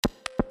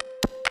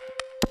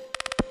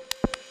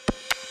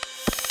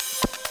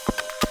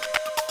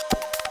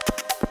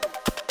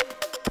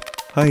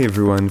Hi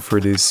everyone, for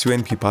this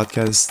UNP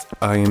podcast,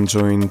 I am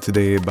joined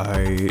today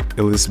by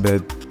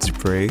Elizabeth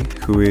Dupre,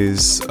 who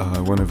is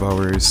one of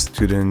our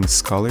student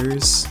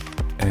scholars.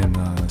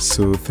 And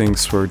so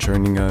thanks for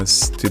joining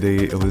us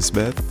today,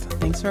 Elizabeth.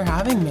 Thanks for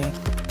having me.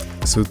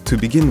 So to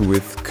begin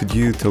with, could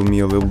you tell me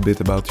a little bit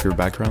about your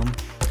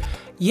background?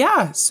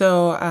 Yeah,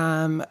 so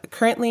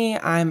currently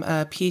I'm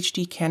a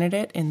PhD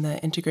candidate in the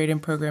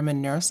integrated program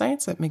in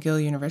neuroscience at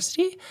McGill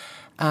University.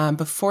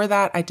 Before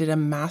that, I did a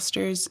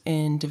master's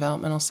in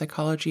developmental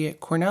psychology at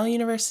Cornell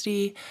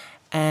University,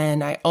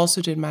 and I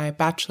also did my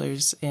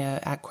bachelor's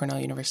at Cornell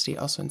University,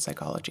 also in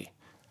psychology.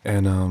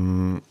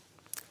 And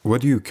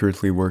what do you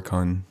currently work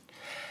on?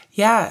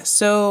 Yeah,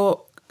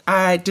 so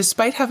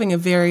despite having a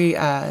very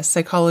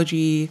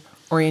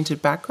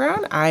psychology-oriented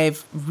background,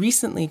 I've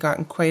recently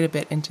gotten quite a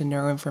bit into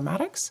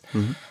neuroinformatics,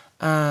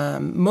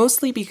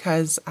 mostly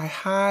because I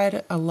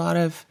had a lot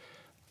of,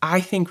 I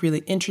think, really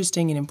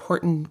interesting and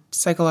important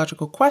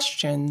psychological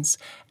questions,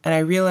 and I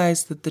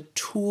realized that the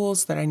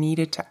tools that I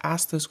needed to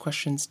ask those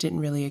questions didn't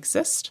really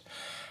exist.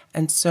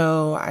 And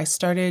so I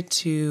started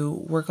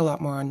to work a lot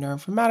more on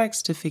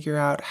neuroinformatics to figure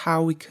out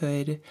how we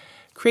could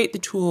create the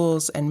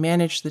tools and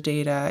manage the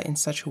data in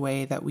such a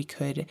way that we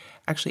could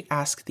actually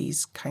ask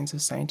these kinds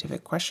of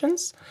scientific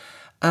questions.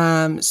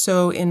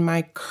 So in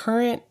my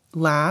current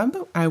lab,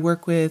 I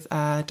work with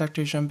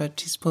Dr.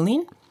 Jean-Baptiste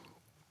Pauline,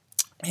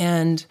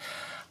 and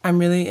I'm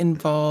really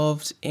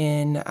involved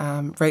in,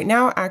 right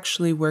now,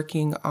 actually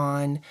working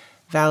on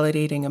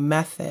validating a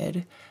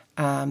method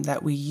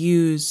that we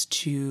use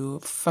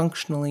to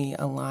functionally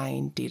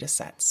align data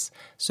sets.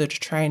 So to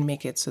try and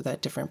make it so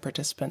that different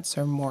participants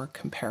are more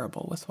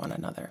comparable with one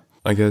another.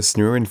 I guess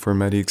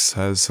neuroinformatics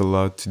has a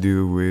lot to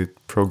do with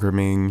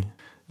programming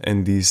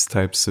and these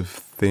types of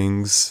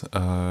things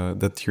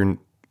that you're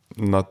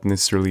not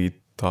necessarily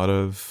thought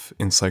of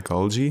in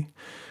psychology.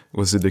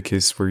 Was it the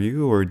case for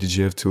you, or did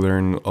you have to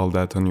learn all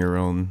that on your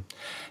own?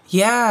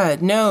 Yeah,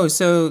 no.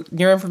 So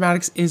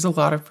neuroinformatics is a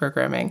lot of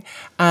programming.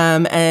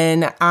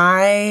 And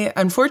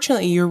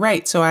unfortunately, you're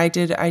right. So I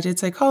did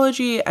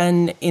psychology,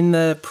 and in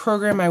the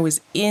program I was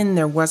in,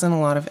 there wasn't a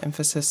lot of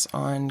emphasis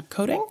on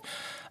coding.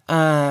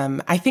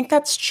 I think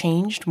that's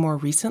changed more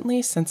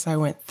recently since I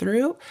went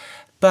through.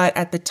 But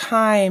at the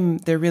time,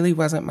 there really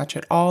wasn't much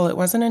at all. It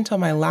wasn't until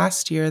my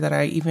last year that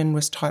I even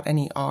was taught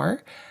any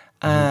R,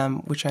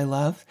 which I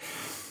love.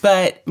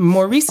 But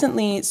more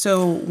recently,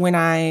 so when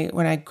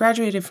I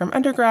graduated from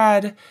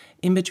undergrad,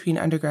 in between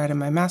undergrad and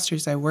my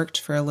master's, I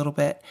worked for a little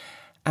bit,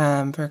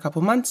 for a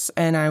couple months,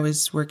 and I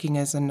was working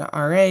as an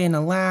RA in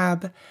a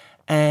lab,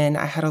 and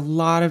I had a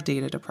lot of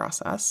data to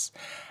process.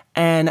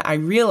 And I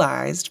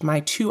realized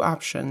my two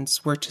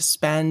options were to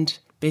spend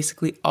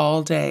basically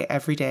all day,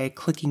 every day,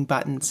 clicking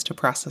buttons to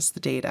process the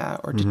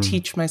data, or to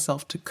teach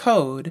myself to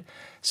code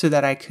so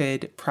that I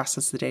could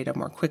process the data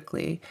more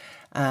quickly.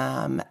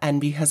 And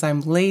because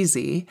I'm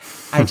lazy,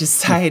 I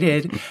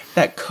decided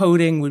that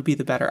coding would be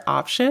the better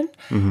option.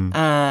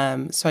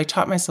 So I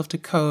taught myself to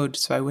code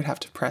so I would have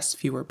to press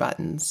fewer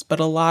buttons. But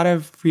a lot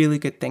of really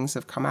good things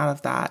have come out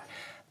of that.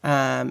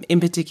 In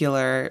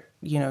particular,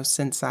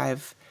 since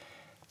I've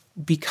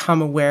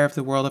become aware of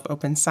the world of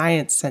open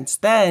science since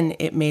then,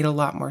 it made a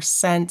lot more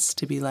sense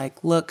to be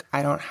like, look,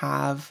 I don't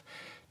have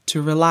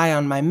to rely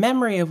on my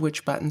memory of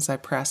which buttons I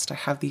pressed. I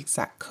have the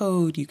exact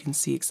code. You can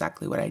see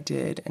exactly what I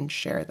did and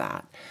share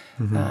that.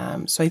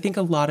 So I think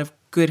a lot of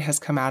good has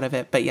come out of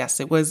it. But yes,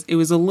 it was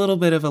a little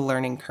bit of a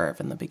learning curve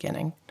in the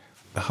beginning.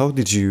 How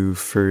did you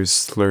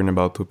first learn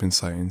about open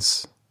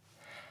science?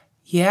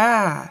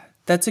 Yeah,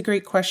 that's a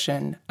great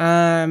question.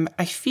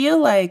 I feel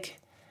like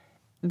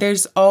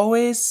there's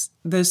always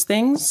those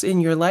things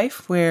in your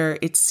life where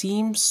it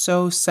seems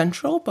so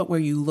central, but where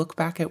you look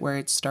back at where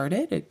it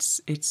started,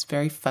 it's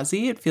very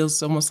fuzzy. It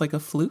feels almost like a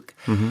fluke.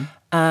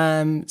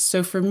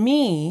 So for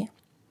me,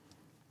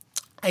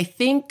 I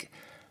think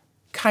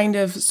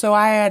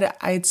I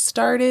had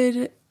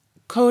started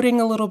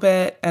coding a little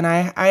bit, and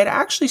I had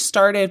actually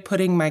started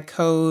putting my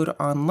code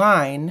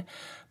online,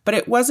 but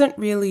it wasn't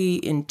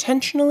really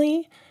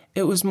intentionally.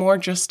 It was more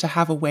just to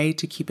have a way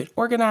to keep it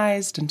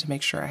organized and to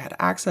make sure I had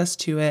access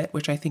to it,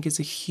 which I think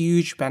is a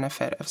huge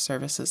benefit of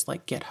services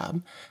like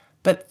GitHub.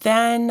 But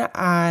then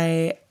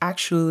I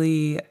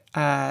actually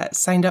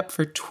signed up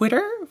for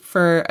Twitter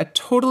for a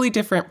totally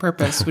different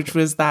purpose, which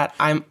was that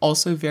I'm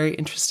also very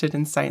interested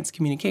in science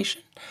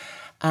communication.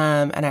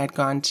 And I had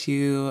gone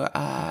to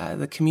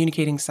the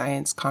Communicating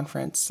Science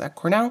conference at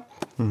Cornell.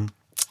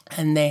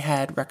 And they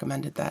had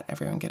recommended that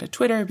everyone get a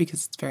Twitter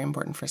because it's very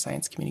important for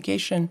science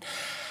communication.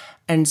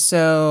 And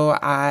so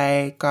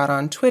I got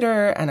on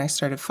Twitter and I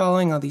started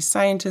following all these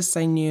scientists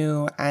I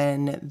knew,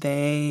 and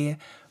they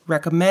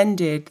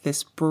recommended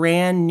this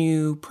brand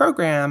new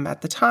program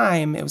at the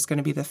time. It was going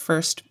to be the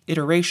first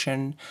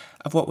iteration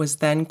of what was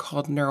then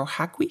called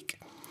NeuroHack Week.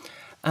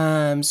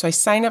 So I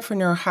signed up for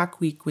NeuroHack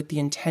Week with the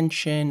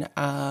intention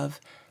of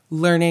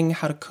learning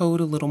how to code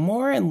a little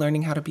more and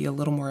learning how to be a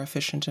little more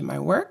efficient in my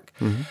work.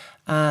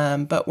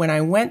 But when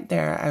I went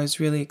there, I was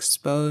really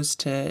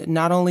exposed to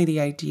not only the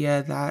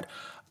idea that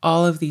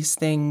all of these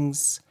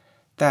things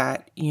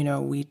that,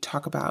 we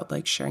talk about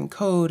like sharing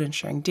code and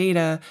sharing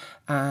data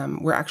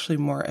were actually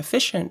more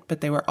efficient, but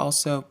they were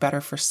also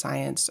better for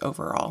science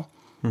overall.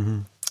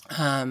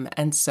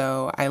 And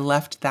so I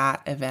left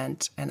that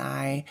event and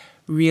I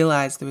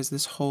realized there was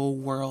this whole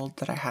world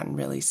that I hadn't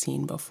really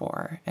seen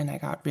before. And I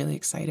got really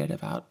excited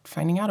about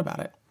finding out about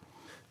it.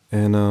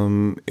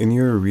 And in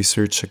your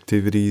research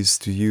activities,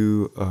 do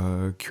you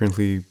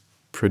currently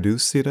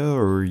produce data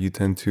or you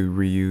tend to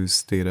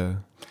reuse data?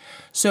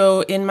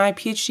 So in my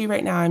PhD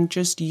right now, I'm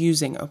just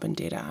using open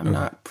data. I'm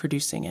not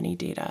producing any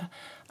data.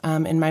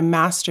 In my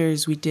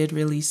master's, we did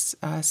release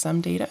some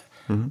data.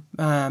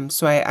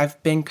 So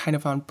I've been kind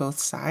of on both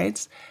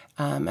sides.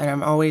 And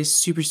I'm always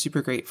super,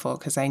 super grateful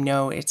because I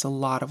know it's a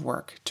lot of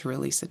work to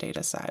release a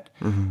data set.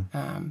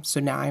 So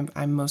now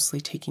I'm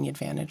mostly taking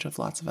advantage of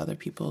lots of other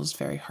people's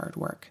very hard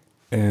work.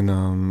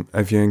 And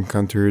have you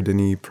encountered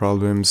any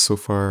problems so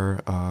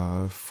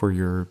far for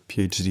your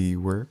PhD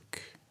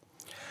work?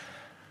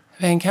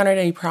 Have I encountered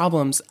any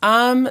problems?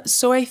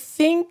 So I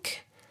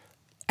think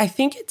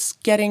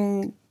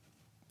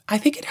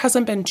it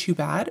hasn't been too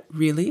bad,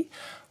 really.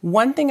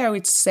 One thing I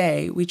would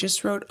say, we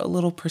just wrote a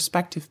little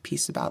perspective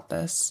piece about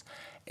this,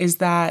 is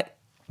that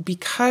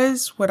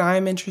because what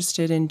I'm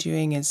interested in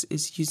doing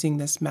is using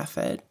this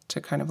method to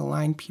kind of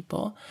align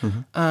people,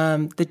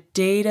 the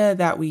data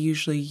that we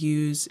usually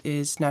use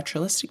is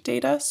naturalistic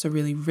data, so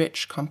really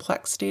rich,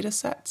 complex data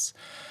sets.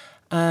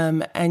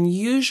 And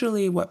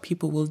usually what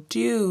people will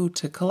do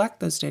to collect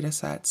those data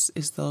sets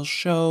is they'll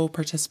show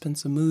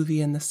participants a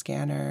movie in the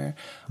scanner,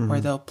 or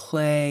they'll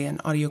play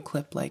an audio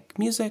clip like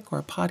music or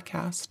a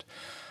podcast.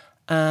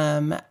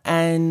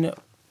 And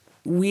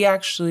we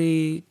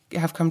actually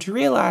have come to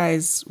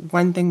realize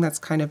one thing that's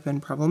kind of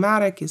been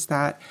problematic is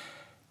that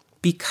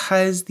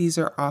because these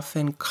are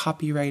often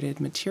copyrighted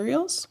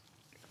materials,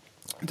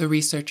 the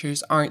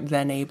researchers aren't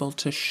then able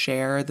to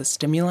share the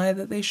stimuli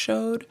that they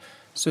showed.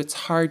 So it's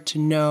hard to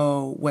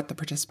know what the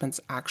participants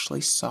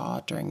actually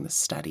saw during the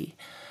study.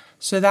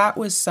 So that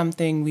was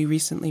something we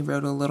recently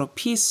wrote a little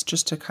piece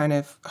just to kind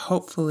of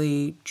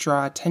hopefully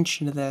draw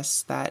attention to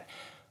this, that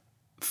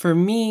for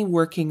me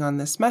working on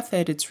this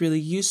method, it's really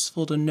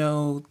useful to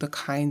know the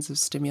kinds of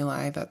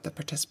stimuli that the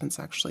participants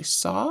actually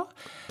saw.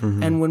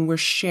 And when we're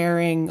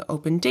sharing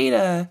open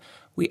data,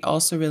 we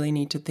also really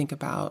need to think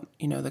about,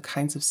 the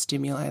kinds of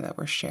stimuli that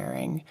we're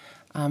sharing.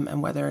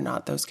 And whether or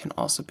not those can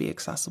also be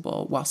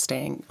accessible while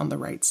staying on the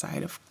right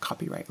side of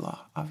copyright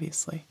law,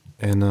 obviously.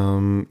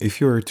 And if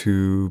you were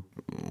to,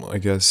 I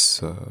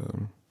guess,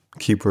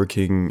 keep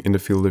working in the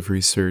field of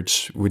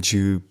research, would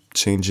you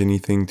change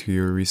anything to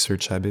your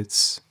research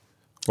habits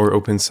or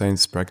open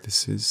science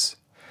practices?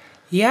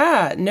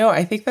 Yeah, no,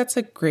 I think that's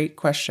a great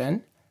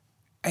question.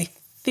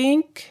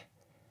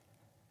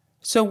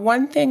 So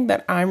one thing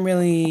that I'm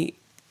really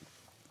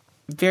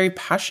very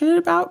passionate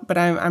about, but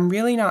I'm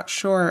really not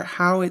sure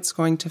how it's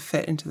going to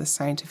fit into the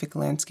scientific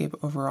landscape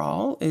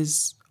overall,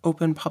 is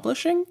open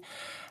publishing.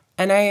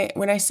 And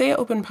when I say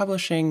open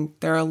publishing,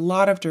 there are a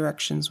lot of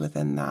directions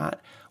within that.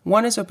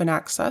 One is open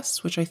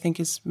access, which I think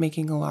is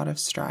making a lot of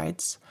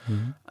strides.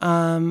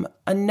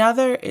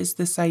 Another is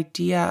this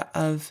idea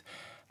of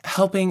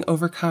helping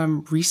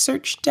overcome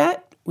research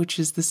debt, which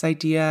is this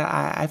idea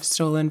I've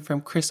stolen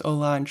from Chris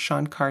Olah and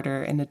Sean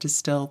Carter in a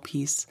Distill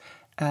piece,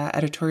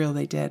 editorial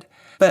they did.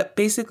 But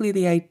basically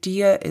the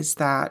idea is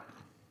that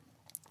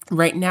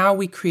right now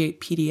we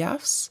create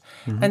PDFs,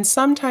 and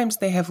sometimes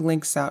they have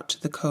links out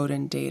to the code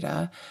and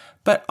data,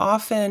 but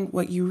often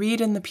what you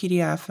read in the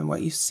PDF and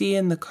what you see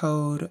in the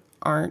code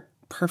aren't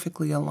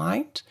perfectly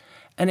aligned,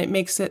 and it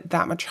makes it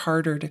that much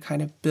harder to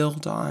kind of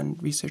build on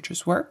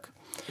researchers' work.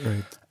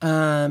 Right.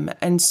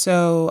 And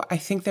so I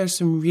think there's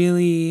some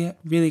really,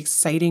 really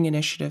exciting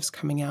initiatives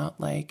coming out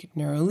like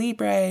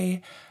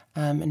NeuroLibre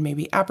and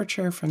maybe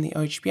Aperture from the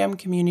OHBM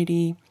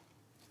community,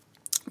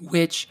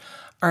 which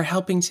are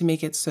helping to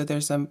make it so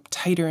there's a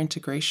tighter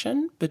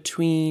integration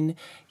between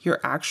your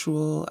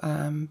actual,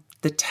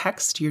 the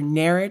text, your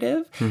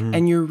narrative,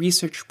 and your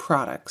research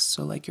products.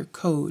 So like your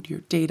code, your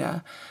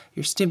data,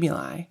 your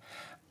stimuli.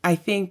 I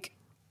think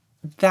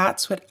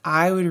that's what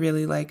I would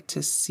really like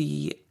to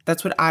see.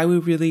 That's what I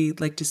would really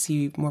like to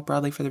see more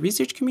broadly for the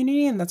research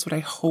community. And that's what I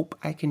hope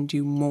I can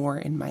do more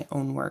in my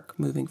own work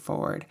moving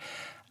forward.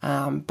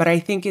 But I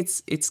think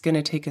it's going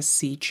to take a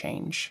sea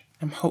change.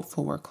 I'm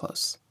hopeful we're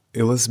close.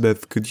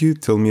 Elizabeth, could you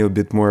tell me a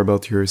bit more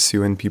about your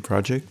CONP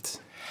project?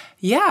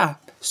 Yeah.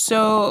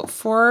 So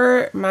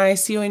for my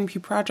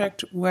CONP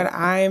project, what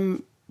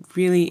I'm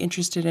really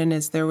interested in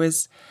is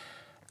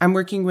I'm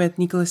working with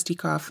Nicolas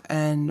Dikoff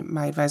and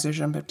my advisor,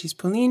 Jean-Baptiste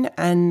Pauline,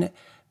 and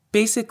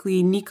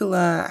basically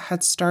Nicolas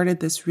had started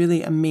this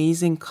really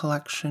amazing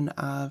collection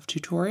of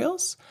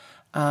tutorials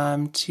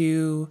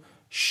to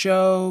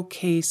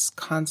showcase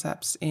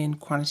concepts in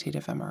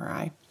quantitative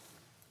MRI.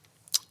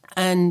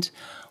 And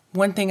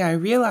one thing I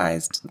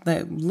realized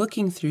that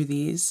looking through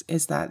these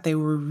is that they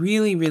were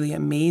really, really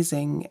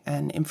amazing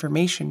and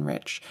information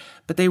rich,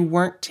 but they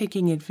weren't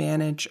taking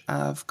advantage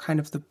of kind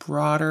of the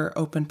broader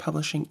open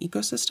publishing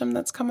ecosystem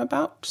that's come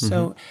about. Mm-hmm.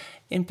 So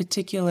in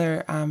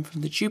particular,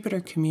 from the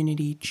Jupyter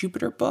community,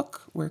 Jupyter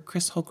Book, where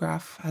Chris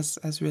Holgraf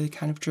has really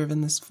kind of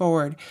driven this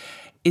forward,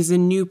 is a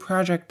new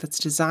project that's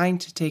designed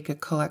to take a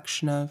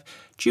collection of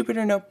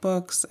Jupyter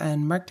notebooks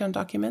and Markdown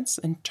documents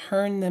and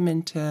turn them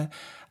into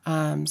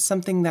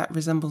something that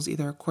resembles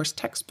either a course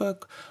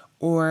textbook,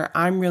 or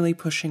I'm really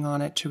pushing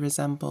on it to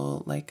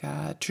resemble like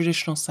a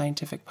traditional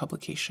scientific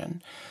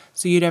publication.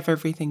 So you'd have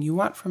everything you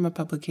want from a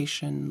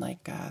publication,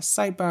 like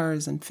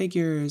sidebars and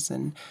figures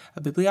and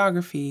a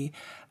bibliography,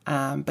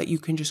 but you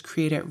can just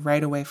create it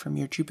right away from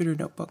your Jupyter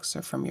notebooks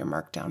or from your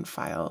Markdown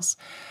files.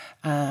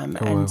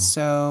 And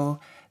so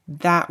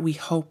that we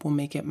hope will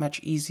make it much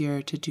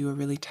easier to do a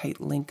really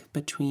tight link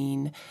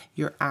between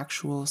your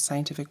actual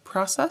scientific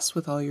process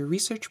with all your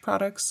research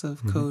products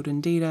of code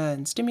and data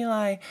and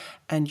stimuli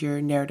and your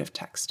narrative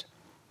text.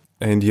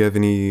 And do you have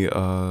any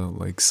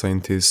like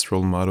scientist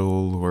role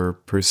model or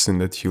person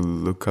that you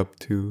look up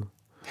to?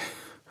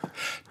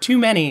 Too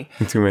many.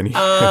 Too many.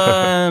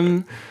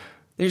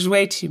 There's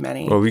way too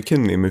many. Well, we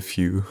can name a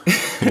few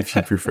if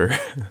you prefer.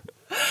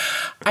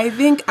 I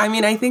think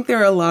there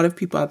are a lot of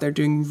people out there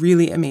doing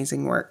really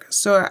amazing work.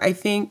 So I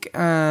think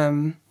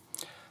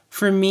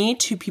for me,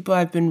 two people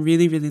I've been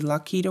really, really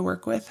lucky to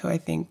work with who I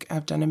think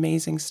have done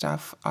amazing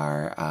stuff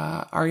are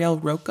Ariel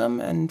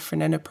Rokem and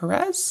Fernando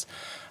Perez.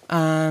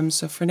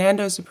 So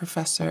Fernando is a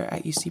professor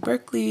at UC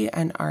Berkeley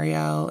and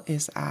Ariel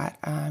is at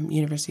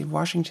University of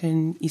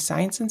Washington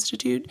eScience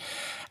Institute.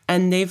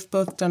 And they've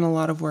both done a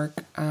lot of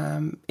work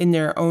in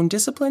their own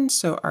disciplines.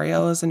 So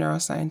Ariel is a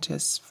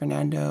neuroscientist,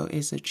 Fernando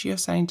is a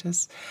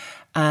geoscientist.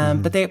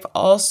 But they've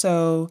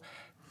also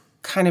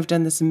kind of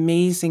done this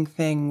amazing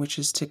thing, which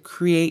is to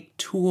create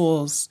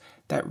tools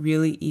that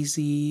really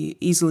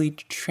easily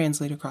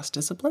translate across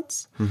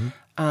disciplines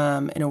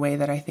in a way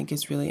that I think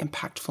is really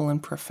impactful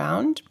and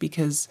profound.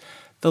 Because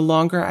the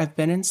longer I've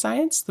been in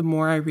science, the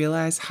more I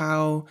realize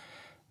how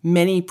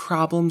many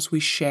problems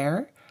we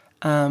share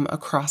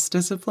across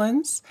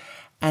disciplines,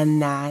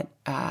 and that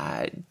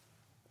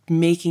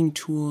making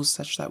tools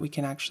such that we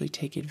can actually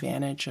take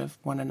advantage of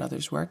one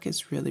another's work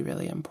is really,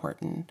 really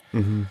important.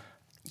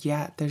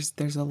 Yeah,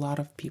 there's a lot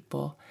of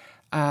people,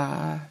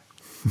 but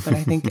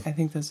I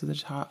think those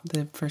are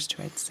the first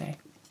two I'd say.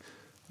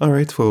 All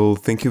right. Well,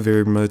 thank you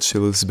very much,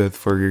 Elizabeth,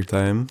 for your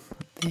time.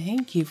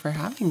 Thank you for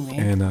having me.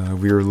 And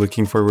we are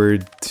looking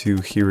forward to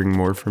hearing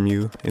more from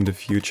you in the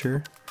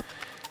future.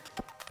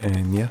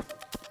 And yeah,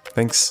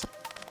 thanks.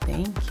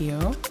 Thank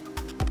you.